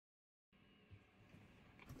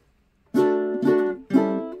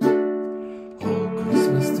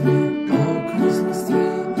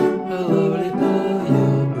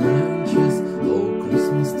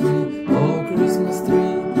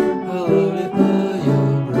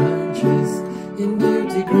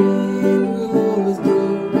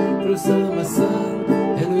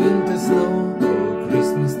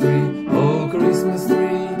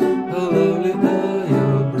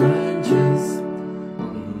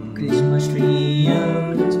Christmas tree,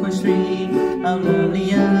 oh Christmas tree, how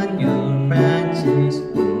lovely are your branches.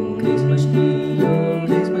 Oh Christmas tree,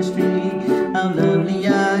 how lovely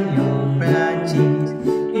are your branches.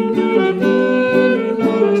 In beauty will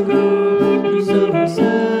always grow, in summer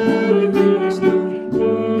sun and winter snow.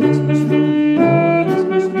 Oh Christmas tree, how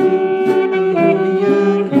lovely are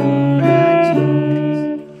your branches.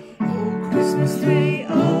 Oh Christmas tree,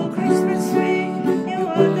 you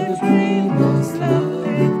are the tree most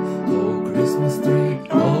lovely.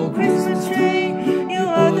 Oh Christmas tree, you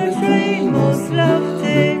are the tree most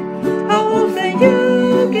lovely. How often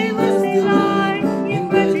you give us delight in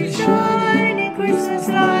brightly shining Christmas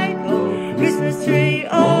light. Oh Christmas tree,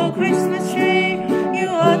 you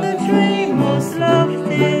are the tree most lovely.